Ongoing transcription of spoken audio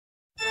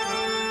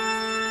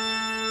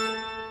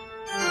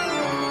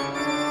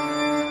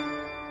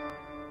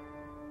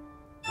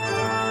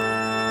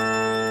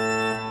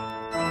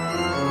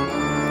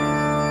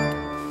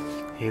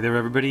Hey there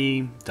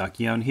everybody,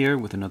 Dakion here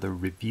with another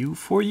review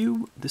for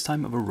you, this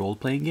time of a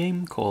role-playing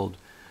game called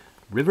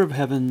River of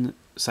Heaven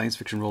Science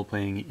Fiction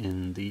Role-Playing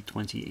in the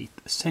 28th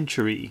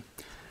Century.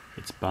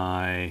 It's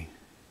by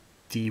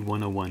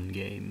D101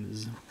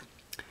 Games.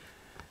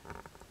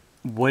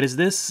 What is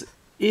this?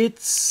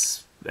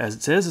 It's, as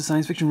it says, a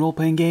science fiction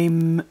role-playing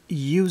game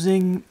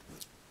using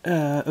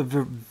a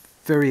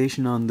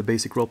variation on the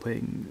basic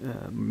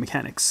role-playing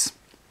mechanics.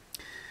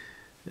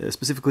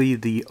 Specifically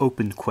the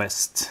open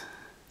quest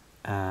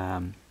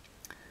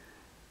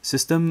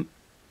system,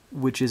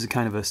 which is a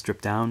kind of a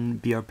stripped-down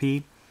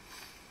BRP.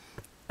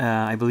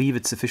 I believe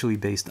it's officially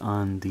based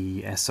on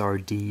the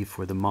SRD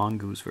for the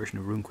Mongoose version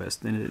of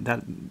RuneQuest. And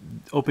that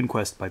Open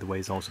Quest, by the way,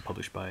 is also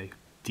published by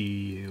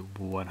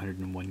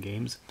D101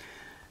 Games.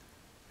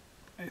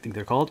 I think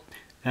they're called.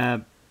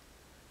 I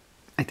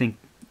think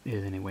it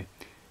is anyway.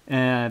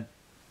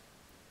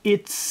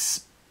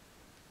 It's...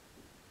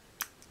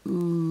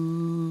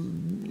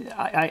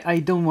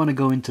 I don't want to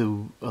go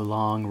into a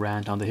long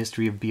rant on the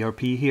history of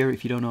BRP here.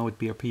 If you don't know what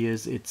BRP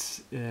is,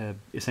 it's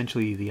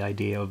essentially the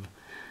idea of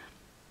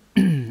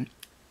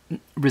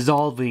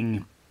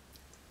resolving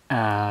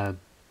uncertain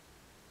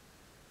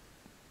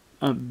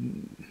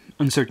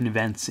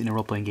events in a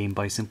role-playing game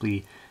by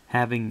simply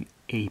having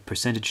a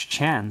percentage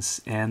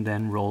chance and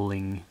then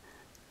rolling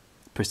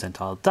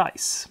percentile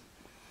dice.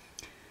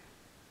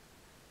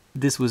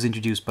 This was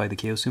introduced by the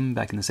Chaosium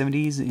back in the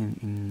 70s,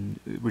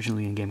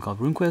 originally in a game called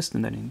RuneQuest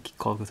and then in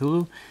Call of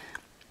Cthulhu.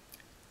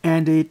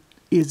 And it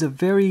is a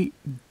very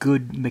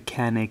good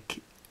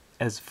mechanic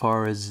as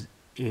far as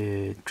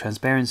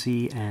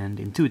transparency and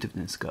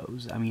intuitiveness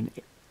goes. I mean,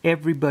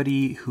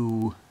 everybody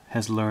who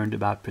has learned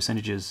about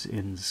percentages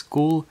in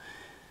school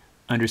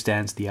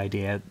understands the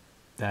idea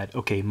that,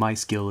 okay, my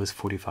skill is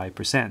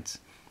 45%.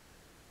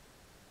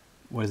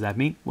 What does that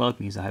mean? Well, it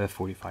means I have a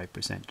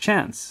 45%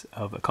 chance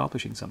of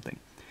accomplishing something.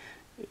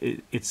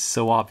 It's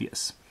so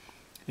obvious.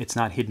 It's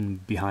not hidden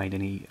behind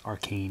any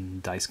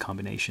arcane dice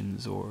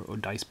combinations or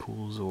dice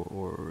pools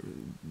or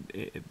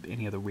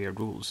any other weird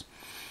rules.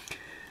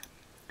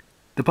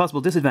 The possible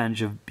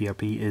disadvantage of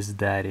BRP is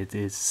that it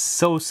is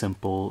so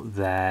simple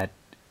that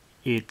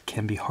it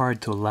can be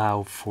hard to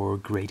allow for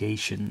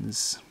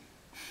gradations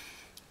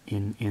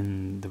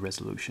in the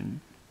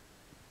resolution.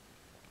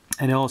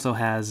 And it also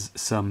has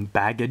some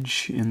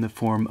baggage in the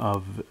form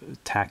of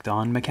tacked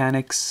on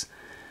mechanics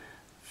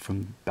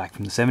back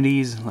from the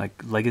 70s, like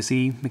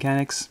legacy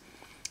mechanics,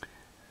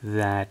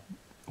 that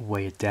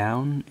weigh it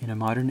down in a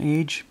modern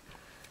age.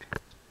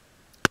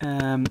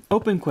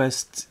 Open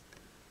Quest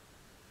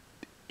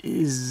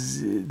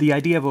is... the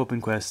idea of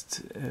Open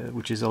Quest,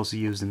 which is also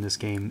used in this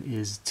game,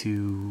 is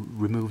to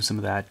remove some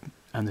of that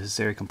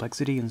unnecessary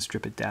complexity and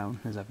strip it down,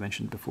 as I've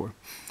mentioned before.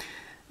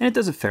 And it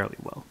does it fairly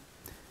well.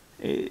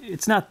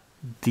 It's not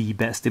the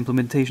best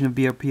implementation of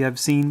BRP I've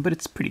seen, but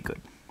it's pretty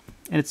good.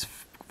 And it's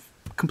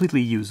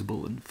completely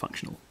usable and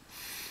functional.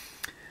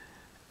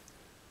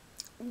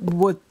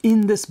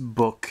 In this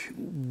book,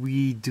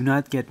 we do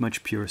not get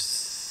much pure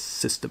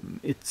system.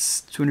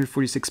 It's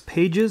 246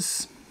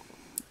 pages.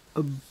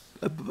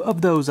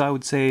 Of those, I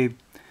would say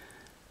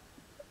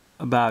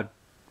about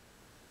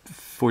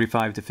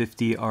 45 to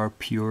 50 are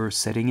pure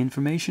setting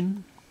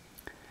information.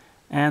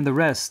 And the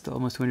rest,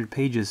 almost 200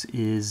 pages,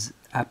 is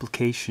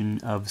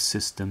application of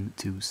system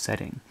to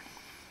setting.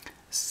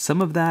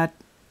 Some of that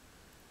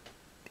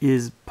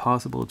is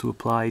possible to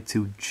apply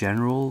to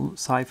general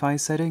sci-fi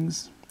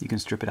settings. You can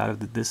strip it out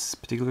of this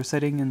particular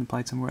setting and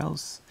apply it somewhere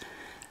else.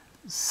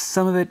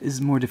 Some of it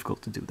is more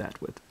difficult to do that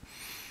with.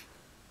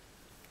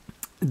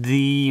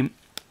 The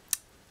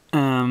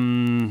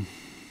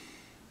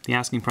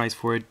asking price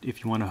for it,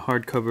 if you want a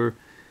hardcover,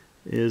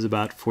 is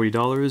about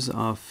 $40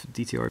 off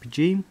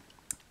DTRPG.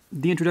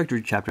 The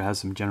introductory chapter has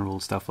some general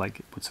stuff like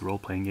what's a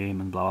role-playing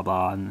game and blah blah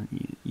blah, and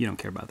you don't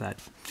care about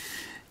that.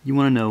 You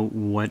want to know,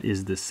 what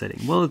is this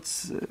setting? Well,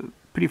 it's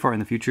pretty far in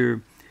the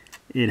future.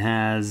 It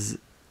has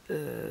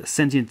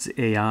sentient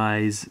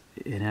AIs,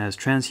 it has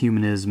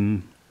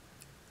transhumanism,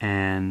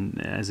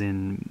 and as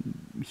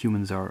in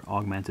humans are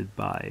augmented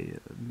by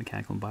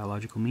mechanical and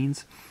biological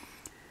means.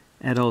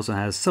 And it also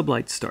has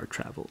sublight star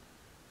travel.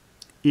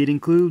 It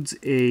includes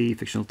a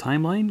fictional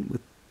timeline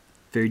with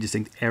very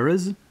distinct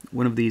eras.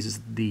 One of these is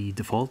the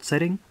default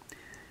setting,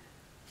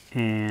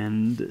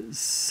 and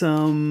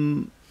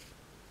some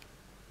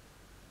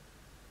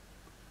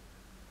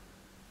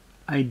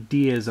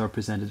ideas are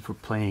presented for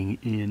playing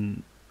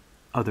in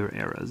other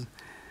eras.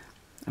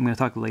 I'm going to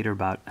talk later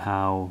about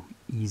how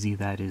easy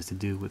that is to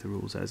do with the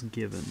rules as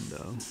given,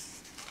 though.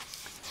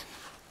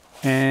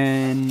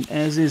 And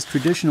as is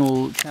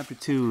traditional, Chapter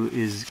 2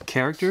 is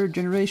character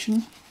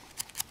generation.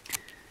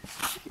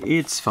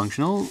 It's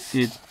functional.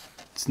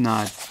 It's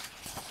not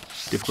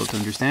difficult to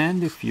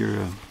understand if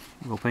you're a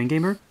role-playing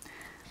gamer.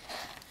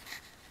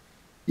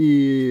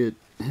 It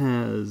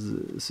has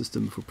a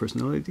system for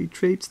personality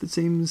traits that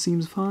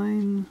seems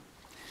fine.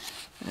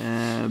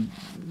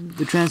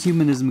 The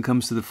transhumanism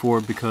comes to the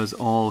fore because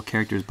all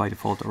characters by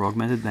default are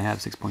augmented. They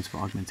have 6 points of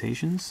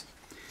augmentations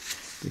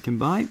they can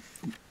buy.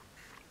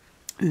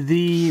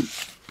 The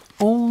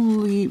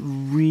only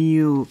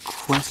real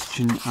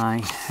question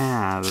I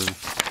have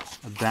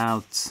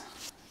about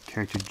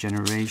character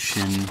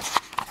generation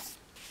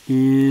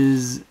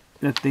is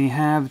that they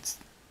have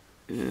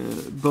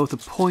both a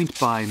point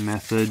buy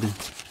method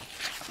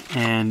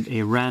and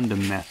a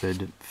random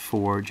method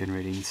for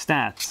generating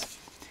stats.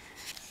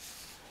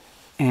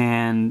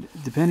 And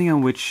depending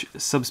on which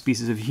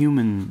subspecies of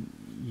human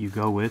you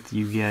go with,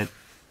 you get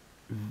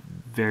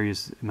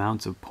various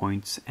amounts of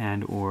points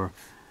and or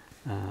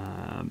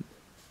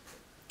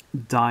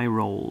die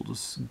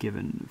rolls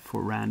given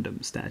for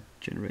random stat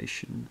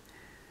generation.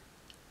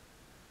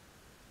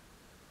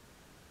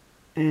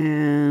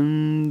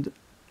 And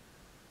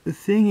the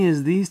thing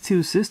is, these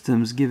two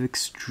systems give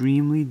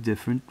extremely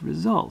different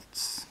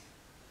results.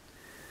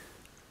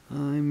 I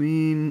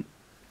mean,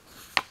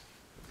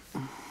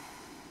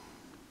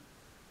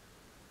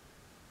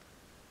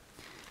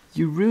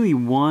 you really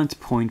want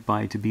point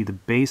buy to be the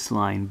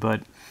baseline,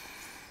 but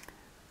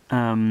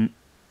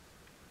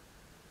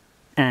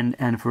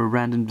and for a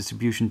random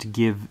distribution to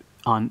give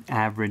on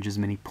average as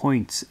many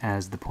points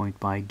as the point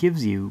buy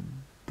gives you,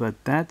 but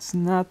that's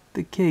not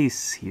the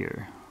case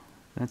here.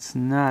 That's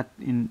not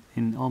in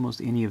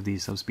almost any of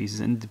these subspecies,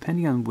 and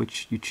depending on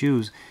which you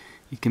choose,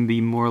 it can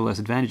be more or less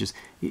advantageous.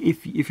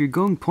 If you're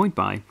going point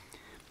buy,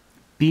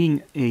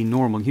 being a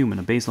normal human,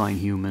 a baseline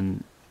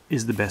human,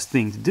 is the best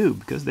thing to do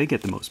because they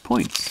get the most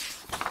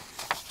points.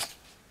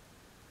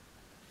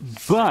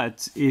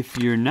 But if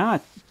you're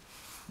not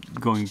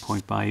going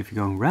point buy, if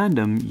you're going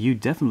random, you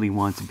definitely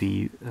want to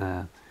be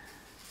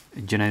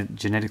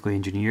genetically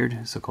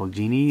engineered, so-called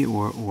genie,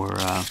 or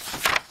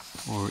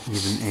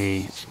even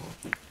a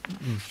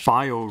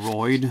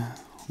bioroid,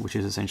 which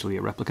is essentially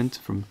a replicant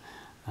from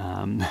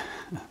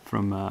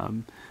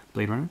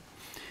Blade Runner.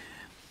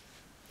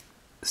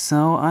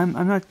 So I'm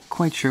not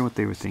quite sure what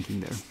they were thinking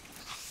there.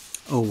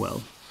 Oh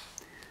well.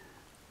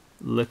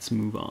 Let's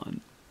move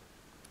on.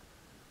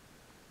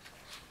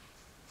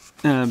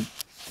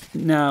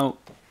 Now,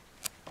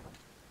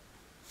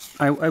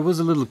 I was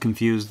a little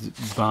confused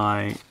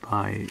by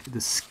the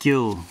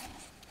skill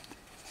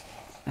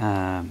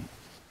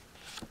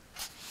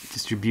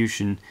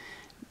distribution.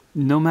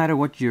 No matter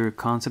what your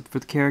concept for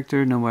the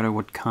character, no matter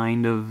what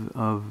kind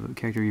of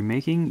character you're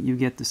making, you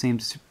get the same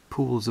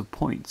pools of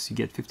points. You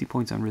get 50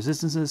 points on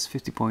resistances,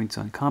 50 points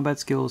on combat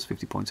skills,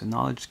 50 points on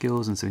knowledge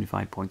skills, and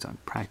 75 points on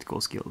practical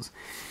skills.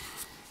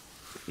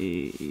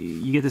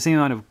 You get the same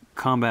amount of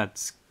combat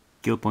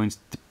skill points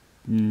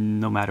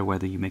no matter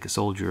whether you make a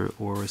soldier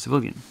or a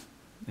civilian,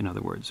 in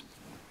other words.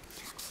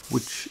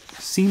 Which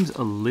seems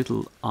a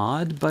little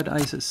odd, but I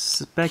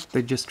suspect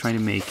they're just trying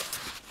to make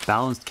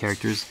balanced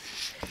characters,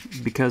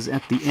 because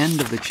at the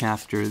end of the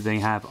chapter they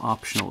have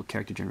optional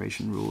character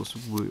generation rules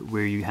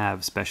where you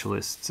have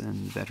specialists and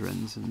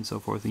veterans and so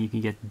forth, and you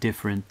can get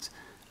different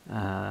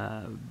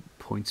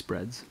point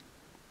spreads.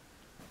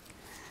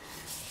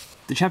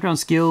 The chapter on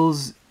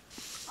skills,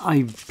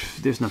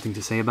 there's nothing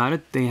to say about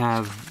it. They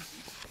have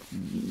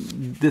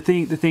the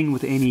thing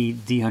with any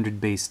D100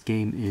 based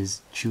game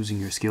is choosing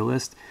your skill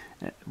list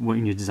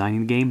when you're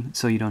designing the game,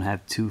 so you don't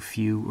have too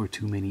few or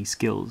too many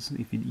skills.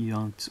 If you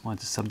don't want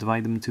to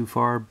subdivide them too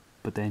far,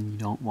 but then you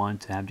don't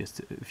want to have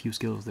just a few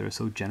skills that are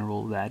so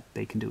general that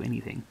they can do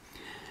anything.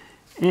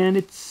 And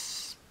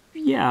it's,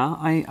 yeah,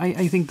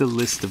 I think the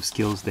list of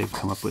skills they've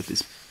come up with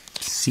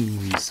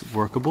seems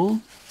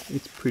workable.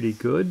 It's pretty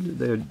good.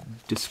 They're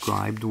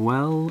described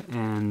well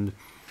and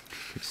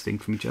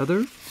distinct from each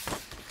other.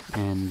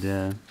 And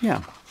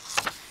yeah,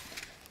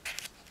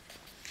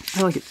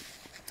 I like it.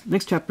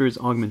 Next chapter is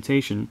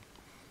augmentation,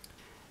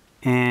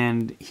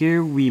 and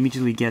here we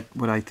immediately get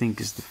what I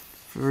think is the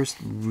first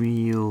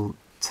real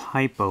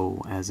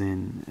typo, as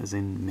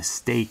in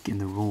mistake in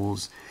the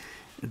rules.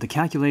 The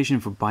calculation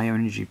for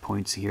bioenergy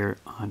points here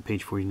on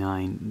page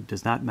 49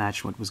 does not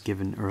match what was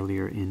given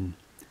earlier in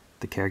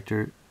the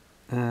character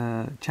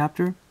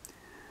chapter.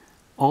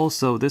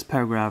 Also, this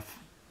paragraph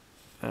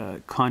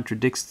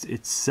contradicts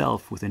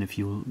itself within a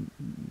few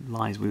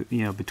lines,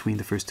 between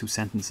the first two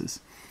sentences.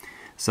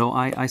 So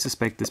I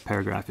suspect this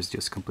paragraph is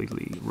just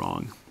completely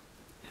wrong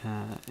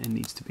and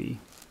needs to be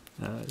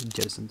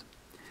jettisoned.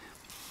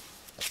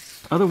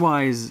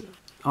 Otherwise,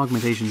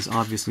 augmentations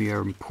obviously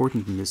are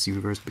important in this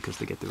universe because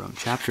they get their own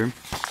chapter.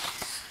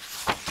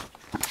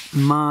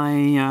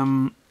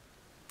 My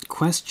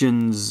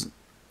questions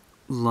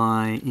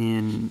lie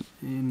in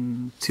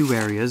two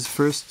areas.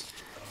 First,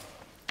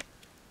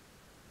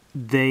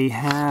 they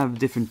have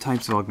different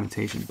types of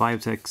augmentation: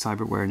 biotech,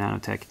 cyberware,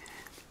 nanotech.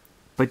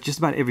 But just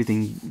about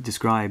everything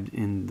described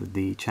in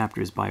the chapter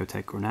is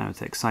biotech or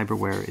nanotech.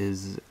 Cyberware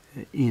is,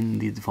 in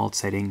the default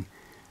setting,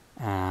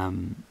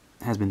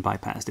 has been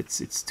bypassed.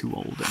 It's too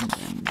old,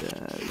 and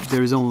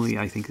there is only,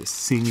 I think, a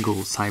single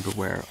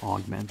cyberware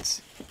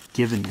augment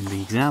given in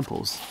the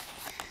examples.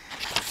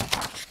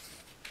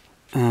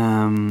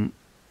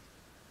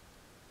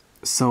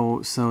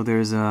 So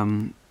there's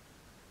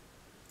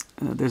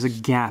a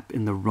gap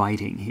in the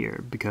writing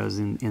here, because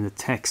in the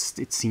text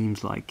it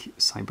seems like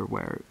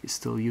cyberware is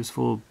still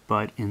useful,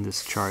 but in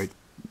this chart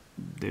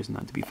there's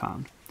none to be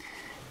found.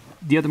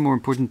 The other more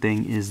important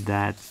thing is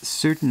that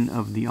certain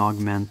of the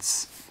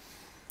augments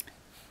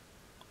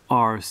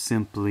are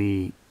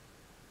simply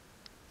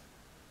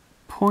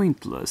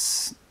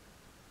pointless.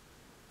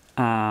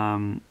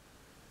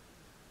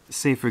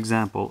 Say, for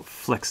example,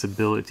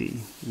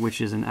 flexibility, which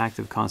is an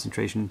active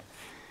concentration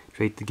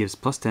trait that gives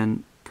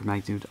 +10 per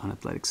magnitude on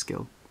athletic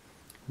skill.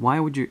 Why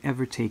would you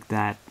ever take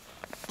that,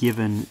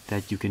 given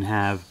that you can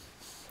have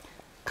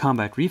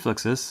combat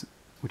reflexes,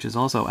 which is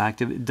also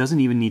active? It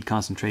doesn't even need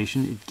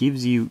concentration. It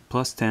gives you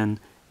 +10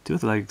 to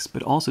athletics,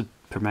 but also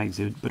per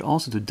magnitude, but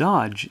also to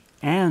dodge,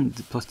 and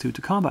 +2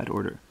 to combat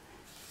order.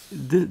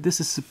 This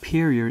is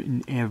superior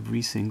in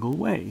every single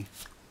way.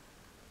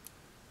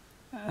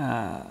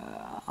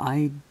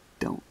 I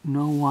don't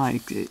know why.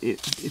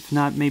 If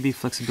not, maybe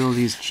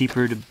flexibility is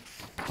cheaper to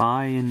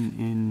buy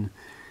in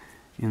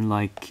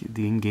like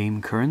the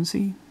in-game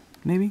currency,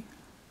 maybe.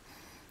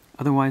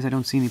 Otherwise, I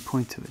don't see any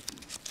point to it.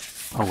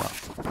 Oh well.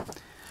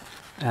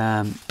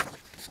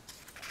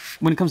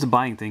 When it comes to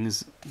buying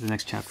things, the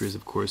next chapter is,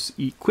 of course,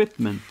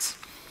 equipment.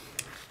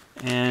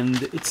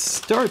 And it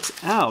starts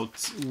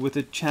out with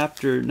a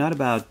chapter not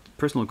about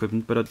personal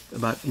equipment, but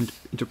about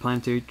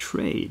interplanetary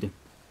trade.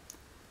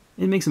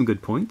 It makes some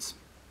good points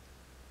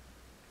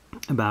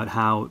about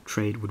how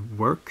trade would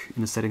work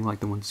in a setting like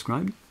the one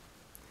described.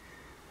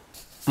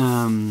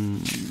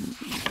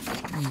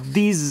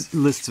 These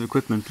lists of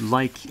equipment,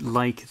 like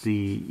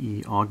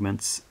the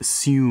augments,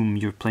 assume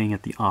you're playing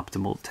at the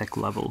optimal tech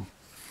level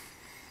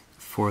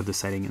for the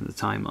setting and the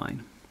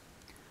timeline.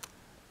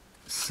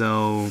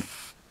 So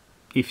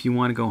if you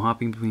want to go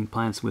hopping between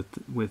planets with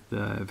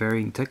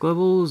varying tech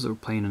levels or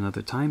play in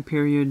another time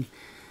period,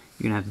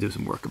 you're going to have to do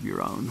some work of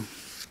your own.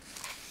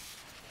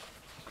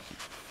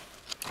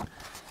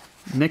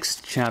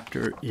 Next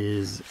chapter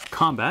is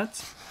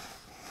combat,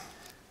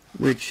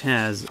 which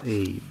has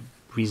a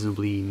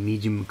reasonably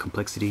medium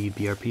complexity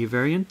BRP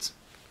variant.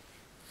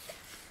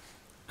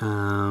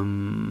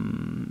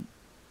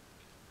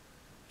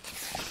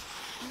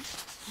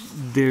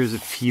 There's a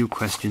few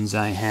questions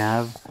I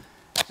have.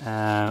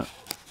 The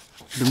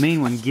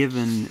main one,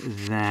 given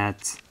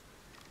that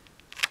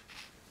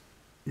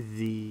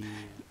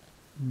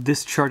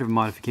this chart of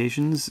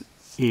modifications,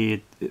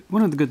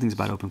 one of the good things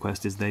about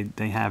OpenQuest is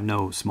they have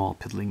no small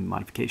piddling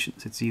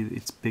modifications.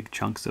 It's big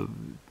chunks of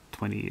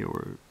 20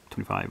 or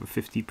 25 or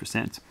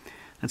 50%.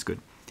 That's good.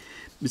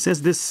 It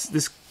says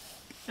these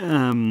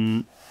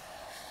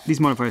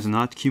modifiers are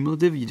not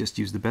cumulative. You just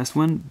use the best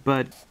one.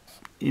 But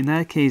in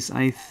that case,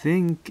 I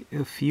think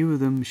a few of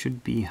them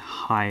should be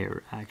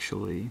higher,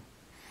 actually.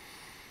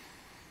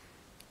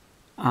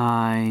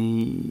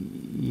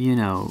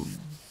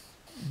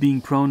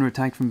 Being prone or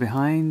attacked from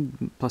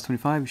behind,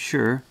 +25,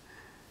 sure.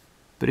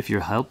 But if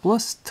you're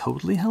helpless,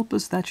 totally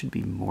helpless, that should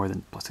be more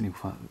than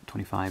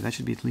 +25. That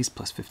should be at least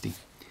 +50.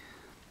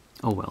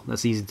 Oh well,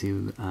 that's easy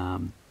to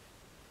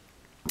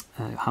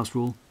house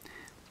rule.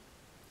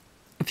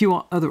 A few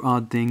other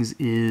odd things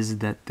is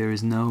that there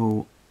is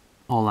no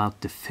all-out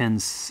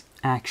defense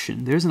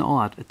action. There's an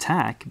all-out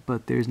attack,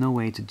 but there's no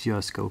way to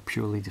just go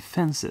purely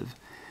defensive,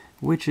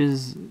 which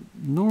is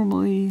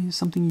normally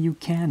something you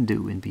can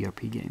do in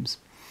BRP games.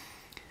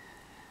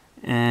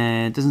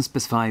 And it doesn't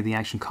specify the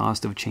action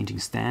cost of changing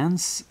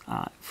stance.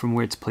 From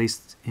where it's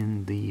placed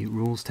in the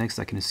rules text,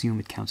 I can assume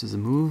it counts as a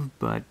move,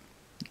 but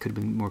it could have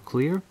been more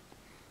clear.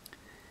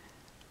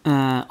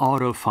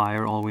 Auto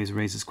fire always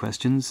raises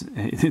questions.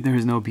 There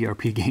is no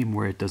BRP game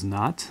where it does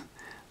not.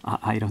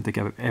 I don't think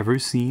I've ever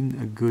seen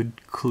a good,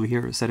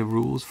 clear set of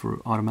rules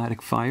for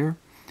automatic fire.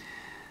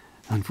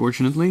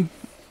 Unfortunately,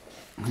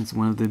 it's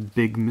one of the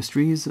big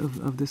mysteries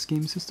of this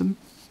game system.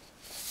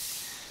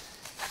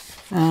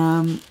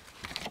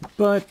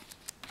 But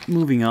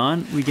moving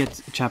on, we get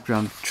a chapter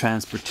on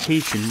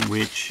transportation,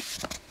 which,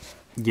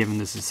 given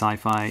this is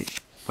sci-fi,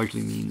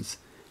 largely means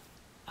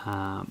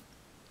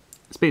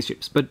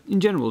spaceships. But in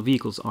general,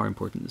 vehicles are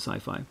important in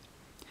sci-fi.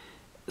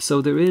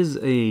 So there is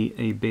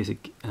a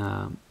basic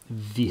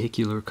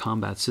vehicular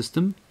combat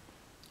system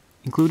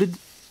included.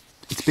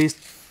 It's based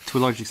to a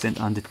large extent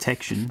on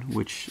detection,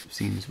 which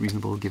seems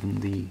reasonable given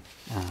the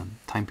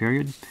time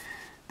period.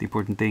 The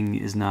important thing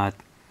is not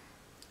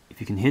if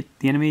you can hit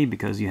the enemy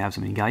because you have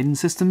so many guidance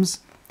systems.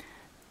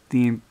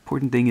 The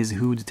important thing is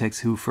who detects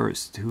who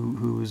first,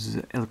 whose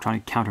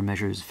electronic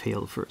countermeasures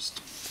fail first.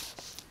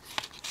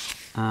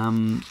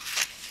 I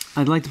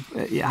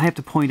have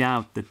to point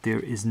out that there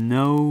is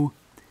no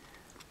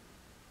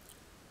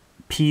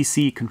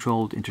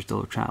PC-controlled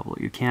interstellar travel.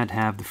 You can't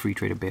have the free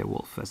trade of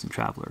Beowulf as in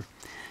Traveler,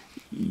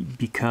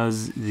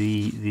 because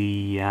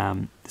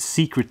the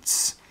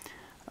secrets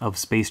of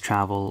space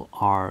travel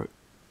are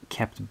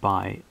kept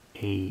by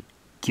a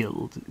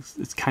guild.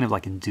 It's kind of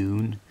like in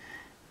Dune,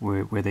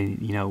 where they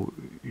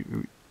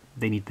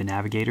they need the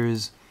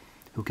navigators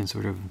who can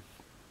sort of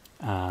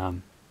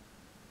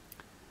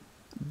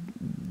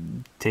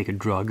take a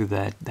drug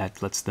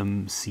that lets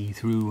them see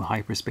through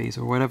hyperspace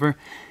or whatever.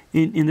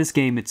 In this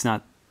game, it's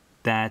not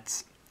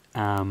that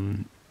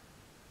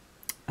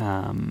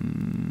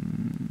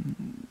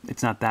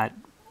it's not that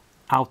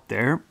out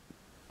there,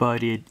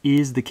 but it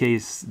is the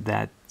case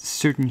that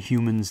certain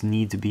humans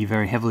need to be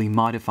very heavily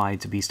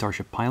modified to be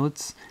starship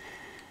pilots,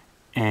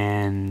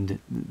 and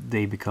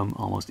they become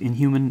almost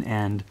inhuman,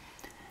 and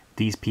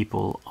these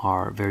people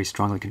are very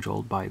strongly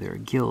controlled by their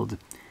guild,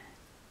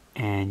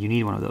 and you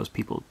need one of those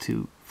people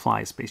to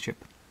fly a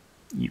spaceship.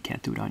 You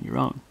can't do it on your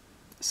own.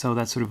 So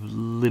that sort of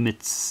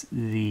limits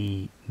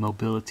the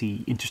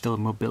mobility, interstellar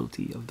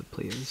mobility of the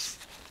players.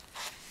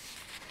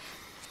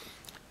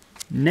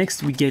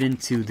 Next we get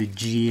into the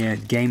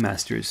Game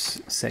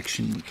Masters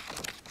section.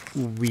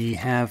 We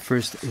have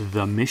first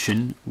the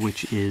mission,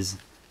 which is,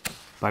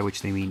 by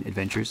which they mean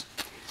adventures.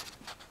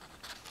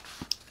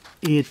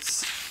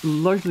 It's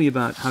largely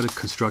about how to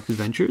construct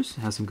adventures.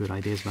 It has some good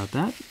ideas about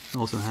that. It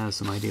also has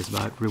some ideas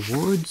about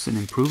rewards and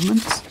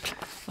improvements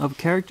of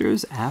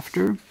characters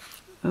after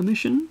a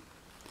mission.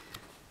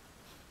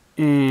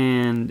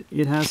 And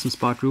it has some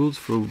spot rules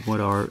for what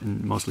are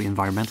mostly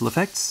environmental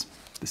effects.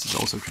 This is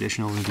also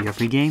traditional in a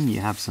DRPG game. You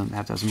have to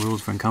have some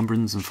rules for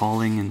encumbrance and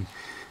falling and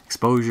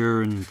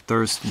exposure and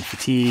thirst and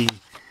fatigue,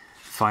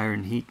 fire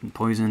and heat and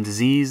poison and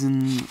disease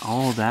and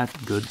all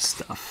that good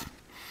stuff.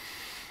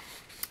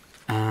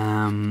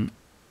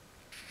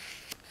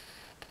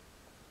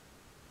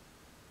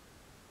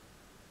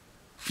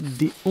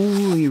 The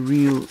only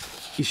real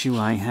issue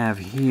I have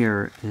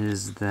here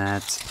is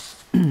that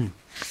in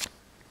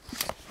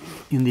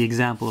the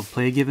example of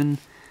play given,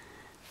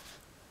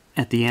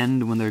 at the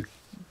end when they're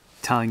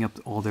tallying up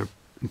all their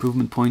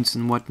improvement points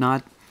and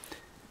whatnot,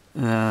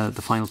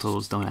 the final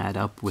totals don't add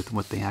up with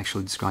what they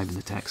actually describe in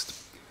the text.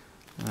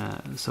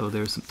 So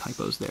there's some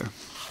typos there.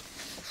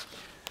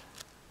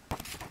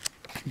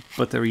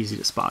 But they're easy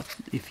to spot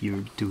if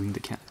you're doing the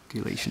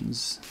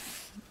calculations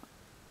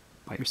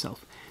by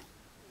yourself.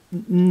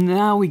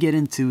 Now we get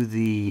into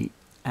the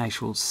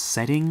actual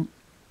setting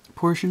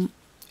portion.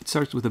 It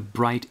starts with a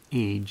bright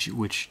age,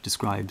 which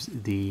describes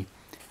the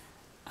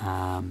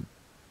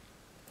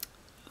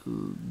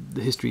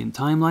history and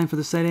timeline for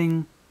the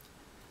setting,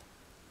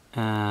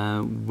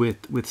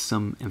 with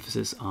some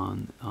emphasis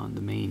on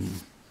the main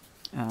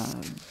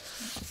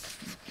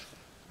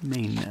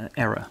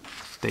era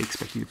they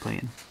expect you to play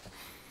in.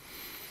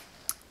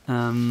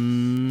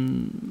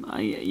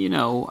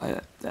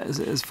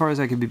 As far as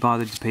I could be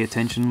bothered to pay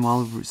attention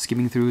while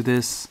skimming through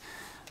this,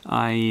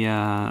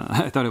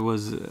 I thought it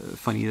was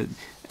funny that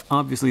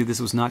obviously this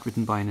was not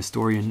written by an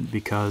historian,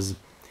 because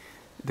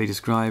they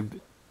describe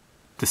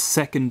the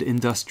second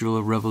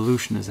industrial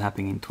revolution as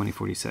happening in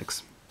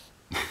 2046.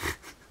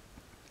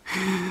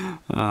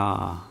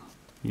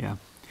 Yeah.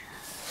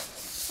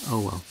 Oh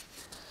well.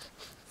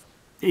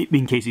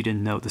 In case you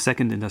didn't know, the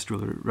second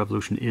industrial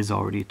revolution is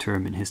already a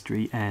term in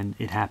history, and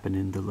it happened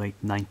in the late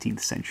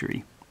 19th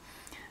century.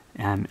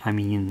 I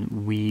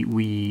mean,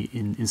 we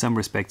in some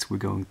respects, we're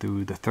going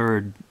through the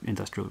third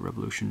industrial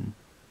revolution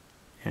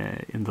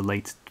in the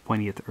late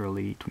 20th,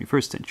 early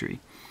 21st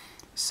century.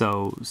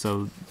 So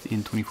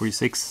in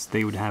 2046,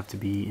 they would have to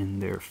be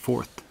in their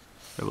fourth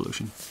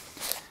revolution.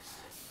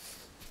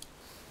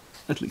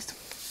 At least.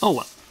 Oh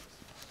well.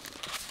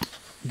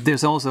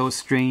 There's also a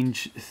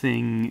strange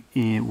thing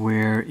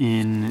where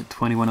in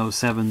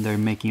 2107 they're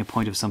making a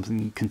point of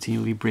something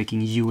continually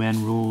breaking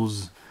UN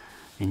rules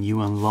and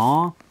UN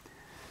law.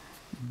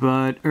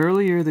 But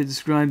earlier they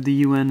described the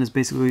UN as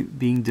basically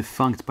being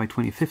defunct by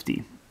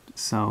 2050.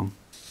 So,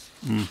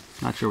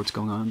 not sure what's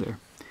going on there.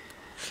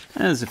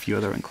 There's a few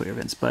other unclear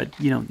events, but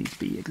you don't need to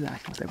be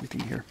exact with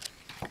everything here.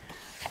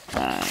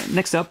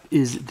 Next up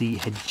is the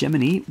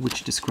hegemony,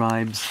 which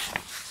describes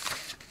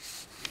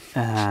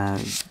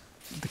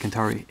the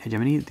Centauri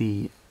hegemony,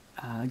 the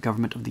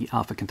government of the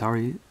Alpha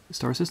Centauri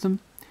star system.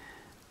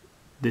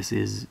 This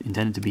is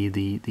intended to be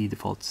the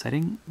default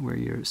setting where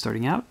you're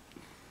starting out.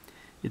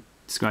 It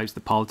describes the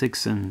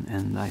politics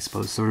and I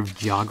suppose sort of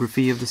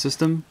geography of the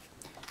system.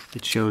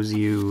 It shows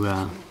you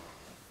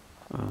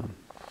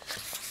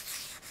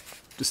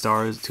the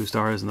stars, 2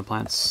 stars and the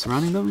planets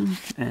surrounding them,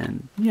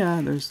 and yeah,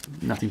 there's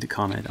nothing to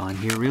comment on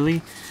here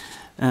really.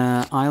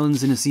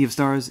 Islands in a Sea of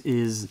Stars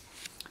is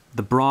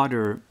the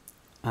broader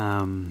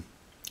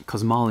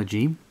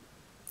cosmology.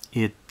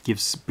 It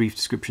gives brief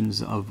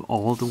descriptions of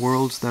all the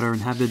worlds that are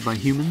inhabited by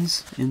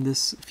humans in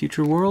this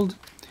future world.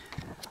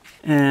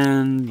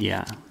 And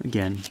yeah,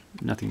 again,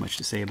 nothing much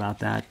to say about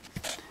that.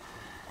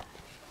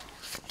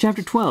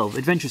 Chapter 12,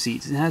 Adventure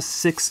Seeds. It has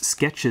 6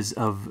 sketches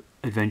of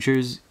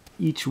adventures,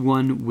 each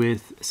one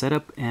with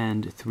setup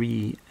and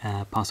 3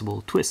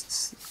 possible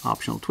twists,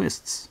 optional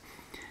twists,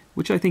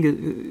 which I think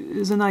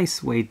is a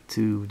nice way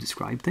to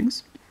describe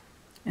things.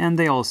 And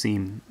they all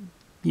seem,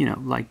 you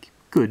know, like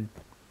good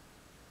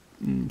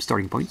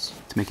starting points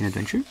to make an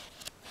adventure.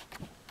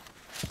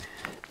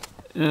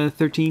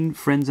 13,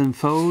 Friends and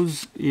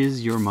Foes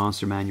is your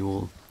monster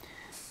manual.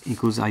 It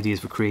includes ideas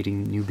for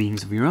creating new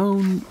beings of your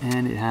own,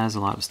 and it has a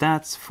lot of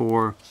stats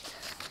for,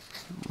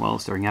 well,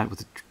 starting out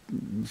with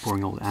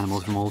pouring old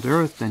animals from old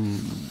Earth, then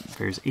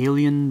various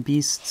alien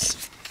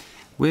beasts,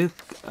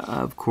 with,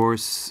 of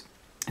course,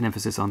 an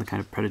emphasis on the kind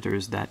of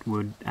predators that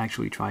would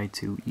actually try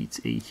to eat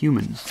a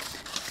human.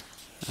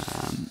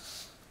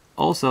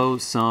 Also,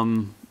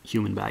 some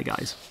human bad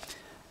guys.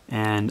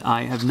 And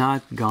I have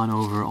not gone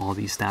over all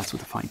these stats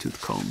with a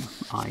fine-tooth comb.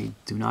 I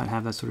do not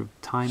have that sort of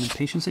time and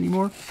patience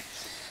anymore.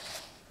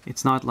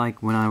 It's not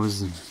like when I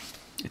was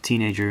a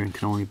teenager and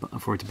could only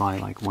afford to buy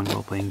like one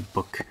role-playing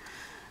book,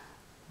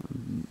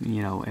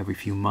 you know, every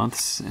few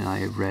months, and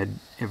I read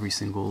every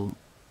single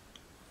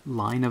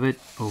line of it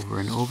over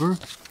and over.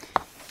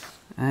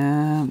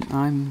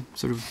 I'm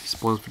sort of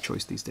spoiled for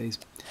choice these days,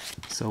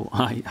 so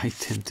I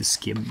tend to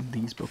skim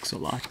these books a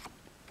lot.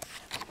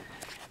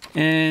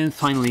 And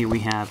finally, we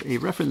have a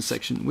reference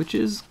section, which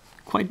is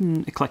quite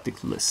an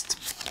eclectic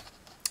list,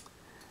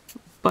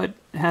 but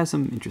has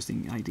some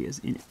interesting ideas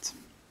in it.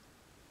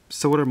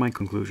 So what are my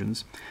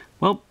conclusions?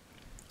 Well,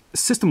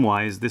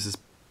 system-wise, this is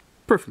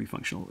perfectly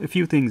functional. A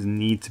few things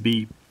need to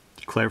be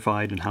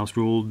clarified and house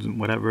ruled and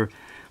whatever,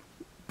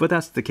 but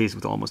that's the case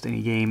with almost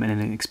any game, and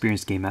an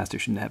experienced game master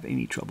shouldn't have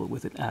any trouble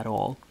with it at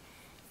all.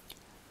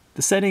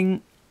 The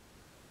setting,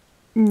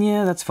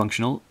 yeah, that's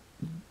functional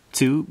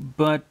too,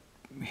 but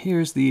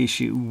here's the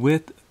issue.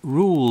 With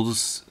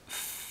rules,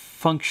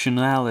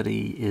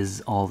 functionality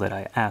is all that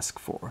I ask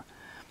for.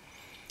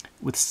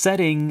 With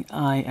setting,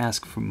 I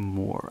ask for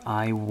more.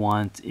 I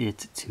want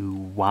it to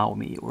wow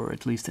me, or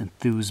at least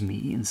enthuse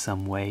me in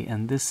some way,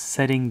 and this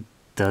setting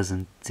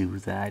doesn't do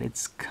that.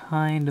 It's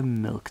kind of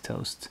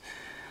milquetoast,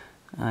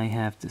 I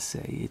have to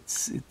say.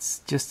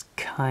 It's just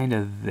kind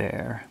of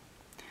there.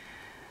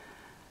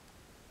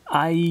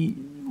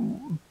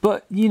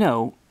 But, you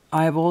know,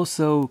 I've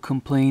also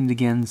complained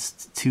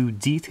against too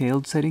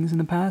detailed settings in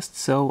the past,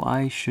 so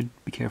I should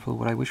be careful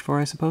what I wish for,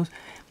 I suppose.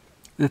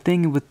 The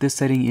thing with this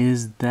setting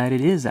is that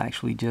it is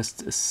actually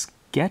just a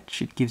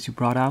sketch. It gives you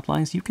broad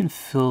outlines. You can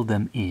fill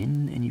them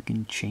in, and you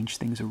can change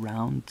things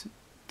around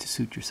to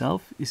suit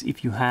yourself.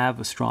 If you have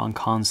a strong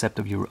concept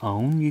of your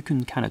own, you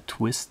can kind of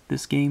twist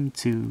this game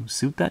to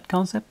suit that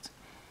concept.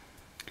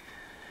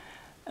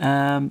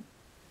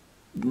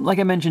 Like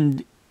I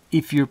mentioned,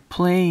 if you're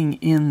playing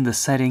in the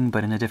setting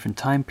but in a different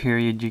time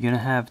period, you're going to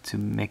have to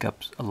make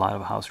up a lot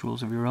of house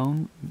rules of your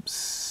own,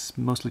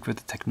 mostly for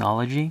the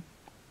technology.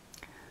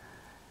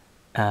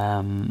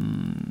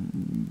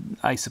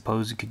 I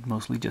suppose you could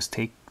mostly just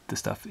take the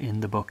stuff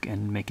in the book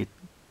and make it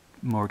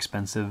more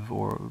expensive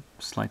or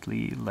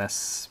slightly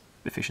less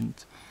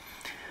efficient.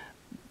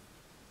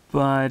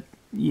 But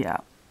yeah,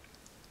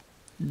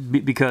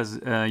 because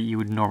you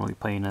would normally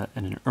play in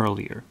an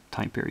earlier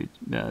time period.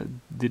 The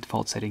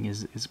default setting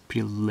is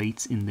pretty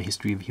late in the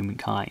history of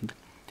humankind.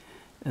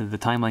 The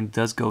timeline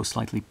does go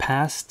slightly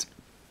past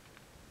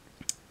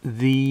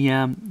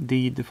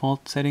the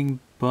default setting,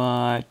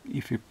 but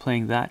if you're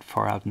playing that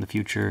far out in the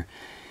future,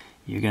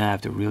 you're gonna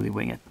have to really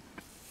wing it.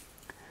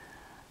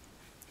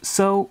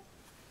 So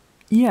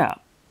yeah,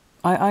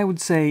 I would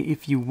say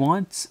if you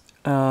want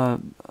a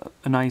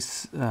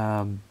nice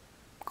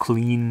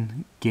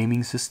clean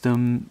gaming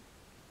system,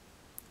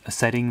 a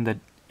setting that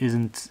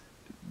isn't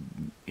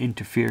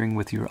interfering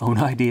with your own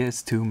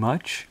ideas too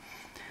much,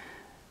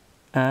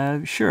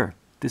 sure,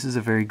 this is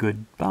a very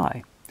good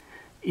buy.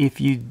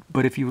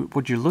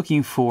 What you're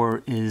looking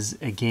for is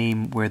a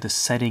game where the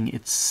setting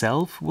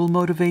itself will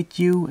motivate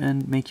you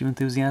and make you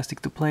enthusiastic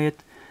to play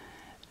it,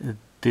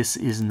 this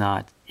is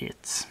not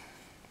it,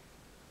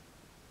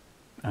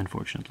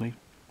 unfortunately.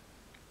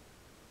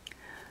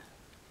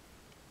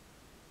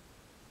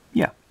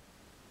 Yeah,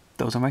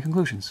 those are my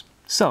conclusions.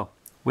 So,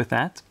 with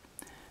that,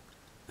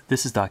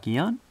 this is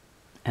Dakiyan,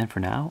 and for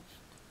now,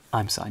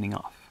 I'm signing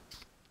off.